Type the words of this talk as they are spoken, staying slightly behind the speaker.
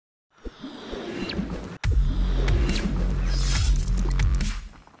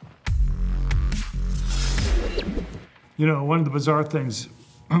You know, one of the bizarre things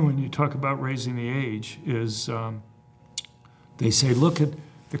when you talk about raising the age is they say, look at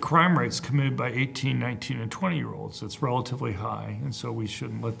the crime rates committed by 18, 19, and 20-year-olds. It's relatively high, and so we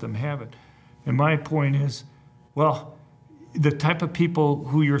shouldn't let them have it. And my point is, well, the type of people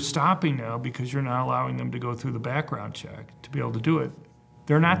who you're stopping now because you're not allowing them to go through the background check to be able to do it,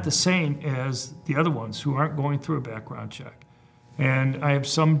 they're not the same as the other ones who aren't going through a background check. And I have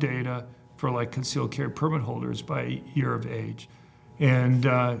some data for like concealed carry permit holders by year of age. And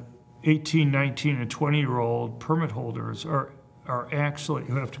 18, 19, and 20-year-old permit holders are actually,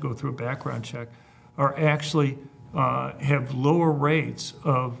 who have to go through a background check, are actually have lower rates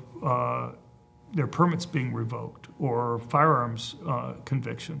of their permits being revoked or firearms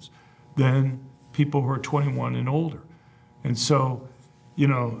convictions than people who are 21 and older. And so, you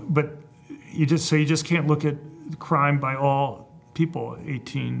know, but you just can't look at crime by all people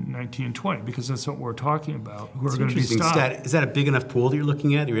 18, 19, 20 because that's what we're talking about who are going to be stopped. Is that a big enough pool that you're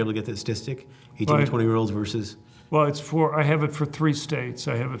looking at? Are you able to get that statistic? 18 to 20-year-olds versus? Well, I have it for 3 states.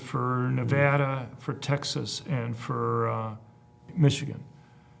 I have it for Nevada, for Texas, and for Michigan.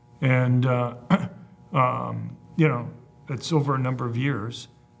 And, you know, it's over a number of years.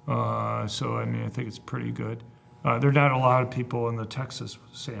 So, I mean, I think it's pretty good. There are not a lot of people in the Texas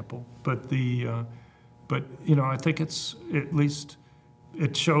sample, but you know, I think it's, at least,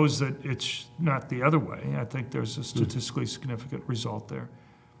 it shows that it's not the other way. I think there's a statistically significant result there.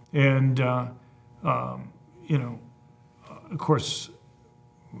 And, you know, of course,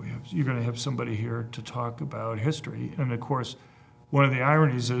 you're going to have somebody here to talk about history. And, of course, one of the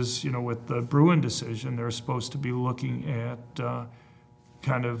ironies is, you know, with the Bruin decision, they're supposed to be looking at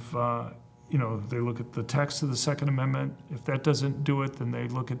kind of, you know, they look at the text of the Second Amendment. If that doesn't do it, then they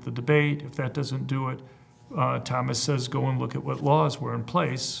look at the debate. If that doesn't do it, Thomas says go and look at what laws were in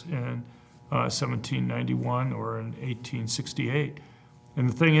place in 1791 or in 1868. And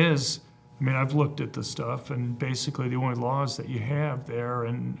the thing is, I mean, I've looked at the stuff, and basically the only laws that you have there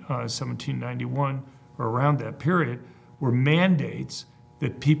in 1791 or around that period were mandates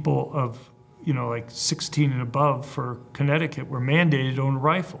that people of, you know, like 16 and above for Connecticut were mandated to own a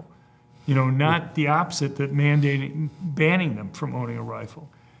rifle. You know, not the opposite, that banning them from owning a rifle.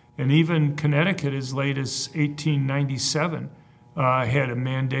 And even Connecticut, as late as 1897, had a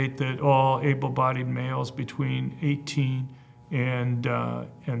mandate that all able-bodied males between 18 and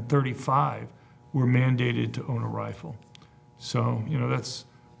 35 were mandated to own a rifle. So, you know, that's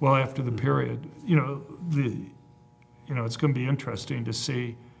well after the period. You know, it's going to be interesting to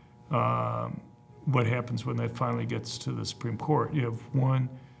see what happens when that finally gets to the Supreme Court. You have one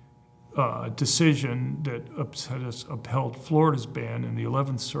decision that upheld Florida's ban in the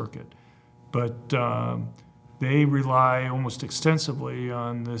 11th Circuit, but they rely almost extensively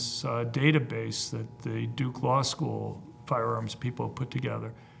on this database that the Duke Law School firearms people put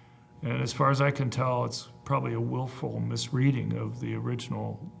together. And as far as I can tell, it's probably a willful misreading of the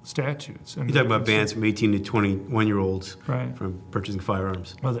original statutes. And you're talking about bans from 18 to 21-year-olds right. from purchasing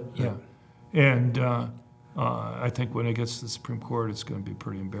firearms. Well, yeah. And I think when it gets to the Supreme Court, it's going to be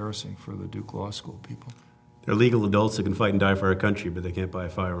pretty embarrassing for the Duke Law School people. They're legal adults that can fight and die for our country, but they can't buy a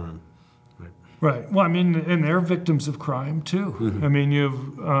firearm. Right. Well, I mean, and they're victims of crime, too. Mm-hmm. I mean, you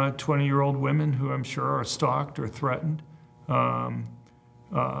have 20-year-old women who I'm sure are stalked or threatened. You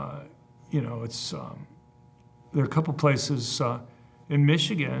know, it's there are a couple places in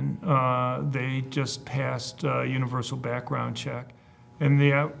Michigan. They just passed a universal background check, and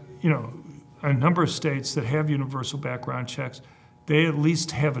you know, a number of states that have universal background checks, they at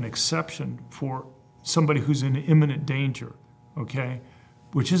least have an exception for somebody who's in imminent danger. Okay.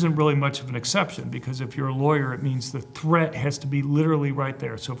 Which isn't really much of an exception, because if you're a lawyer, it means the threat has to be literally right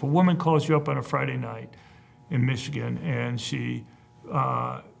there. So if a woman calls you up on a Friday night in Michigan and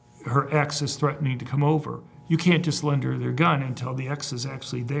her ex is threatening to come over, you can't just lend her their gun until the ex is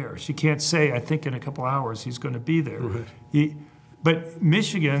actually there. She can't say, I think in a couple hours he's going to be there. Right. But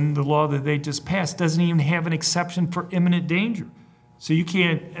Michigan, the law that they just passed, doesn't even have an exception for imminent danger. So you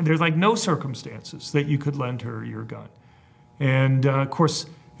can't, and there's like no circumstances that you could lend her your gun. And of course,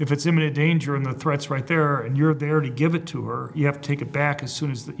 if it's imminent danger and the threat's right there and you're there to give it to her, you have to take it back as soon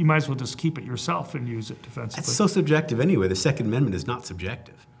as, you might as well just keep it yourself and use it defensively. It's so subjective anyway. The Second Amendment is not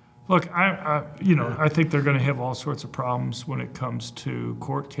subjective. Look, I think they're going to have all sorts of problems when it comes to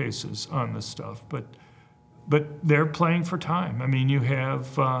court cases on this stuff, but they're playing for time. I mean, you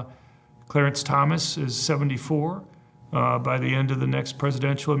have Clarence Thomas is 74. By the end of the next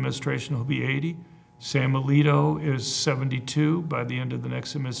presidential administration, he'll be 80. Sam Alito is 72. By the end of the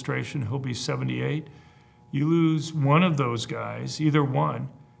next administration, he'll be 78. You lose one of those guys, either one,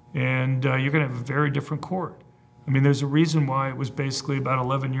 and you're going to have a very different court. I mean, there's a reason why it was basically about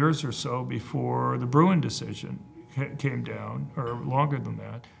 11 years or so before the Bruin decision came down, or longer than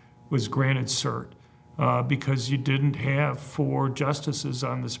that, was granted cert, because you didn't have 4 justices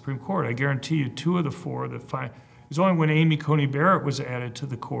on the Supreme Court. I guarantee you 2 of the 4 that it was only when Amy Coney Barrett was added to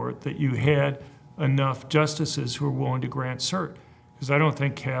the court that you had enough justices who were willing to grant cert. Because I don't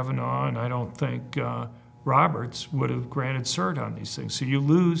think Kavanaugh and I don't think Roberts would have granted cert on these things. So you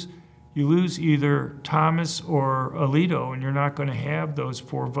lose either Thomas or Alito, and you're not going to have those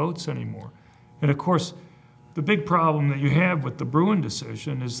 4 votes anymore. And of course, the big problem that you have with the Bruin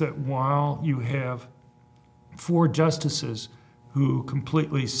decision is that while you have 4 justices who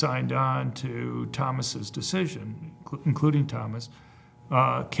completely signed on to Thomas's decision, including Thomas,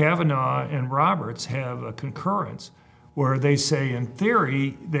 Kavanaugh and Roberts have a concurrence where they say, in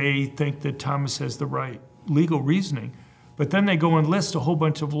theory, they think that Thomas has the right legal reasoning, but then they go and list a whole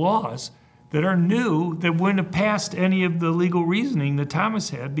bunch of laws that are new that wouldn't have passed any of the legal reasoning that Thomas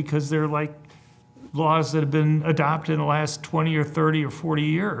had, because they're like laws that have been adopted in the last 20 or 30 or 40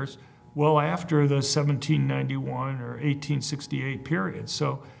 years, well after the 1791 or 1868 period.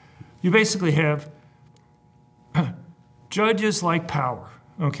 So you basically have judges like power,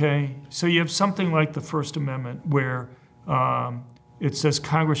 okay? So you have something like the First Amendment where it says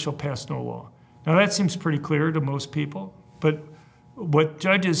Congress shall pass no law. Now that seems pretty clear to most people, but what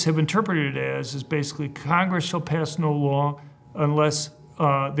judges have interpreted it as is basically Congress shall pass no law unless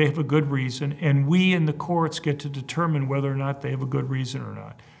they have a good reason, and we in the courts get to determine whether or not they have a good reason or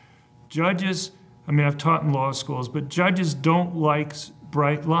not. Judges, I mean, I've taught in law schools, but judges don't like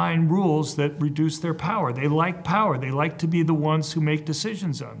bright line rules that reduce their power. They like power. They like to be the ones who make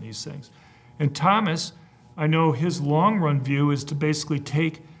decisions on these things. And Thomas, I know his long run view is to basically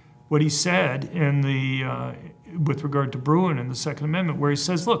take what he said in the, with regard to Bruin in the Second Amendment, where he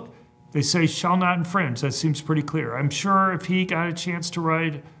says, look, they say shall not infringe. That seems pretty clear. I'm sure if he got a chance to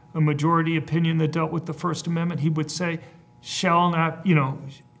write a majority opinion that dealt with the First Amendment, he would say shall not,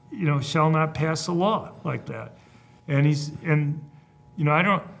 shall not pass a law like that. And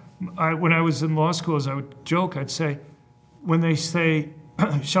when I was in law school, as I would joke, I'd say, when they say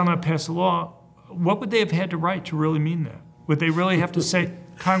shall not pass a law, what would they have had to write to really mean that? Would they really have to say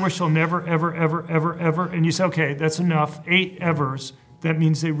Congress shall never, ever, ever, ever, ever? And you say, okay, that's enough, 8 evers. That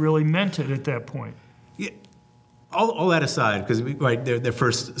means they really meant it at that point. Yeah, all that aside, because their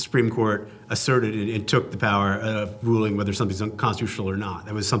first Supreme Court asserted and took the power of ruling whether something's unconstitutional or not.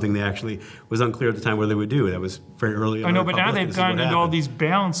 That was something they actually was unclear at the time whether they would do. That was very early on. I know, but now they've gone into all these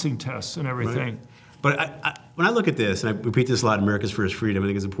balancing tests and everything. Right. But when I look at this, and I repeat this a lot, America's First Freedom, I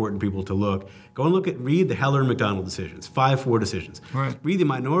think it's important for people to look. Go and read the Heller and McDonald decisions, 5-4 decisions. Right. Read the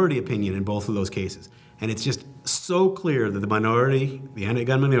minority opinion in both of those cases. And it's just so clear that the minority, the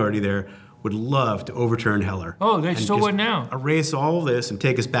anti-gun minority there, would love to overturn Heller. Oh, they still would now. Erase all of this and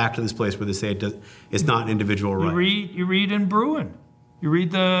take us back to this place where they say it's not an individual right. You read in Bruin. You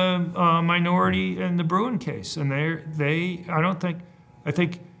read the minority in the Bruin case, and I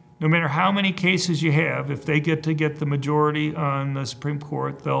think no matter how many cases you have, if they get the majority on the Supreme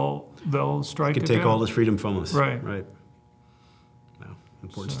Court, they'll strike it down. Can take all this freedom from us. Right. Right. Wow.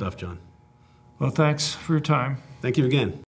 Important stuff, John. Well, thanks for your time. Thank you again.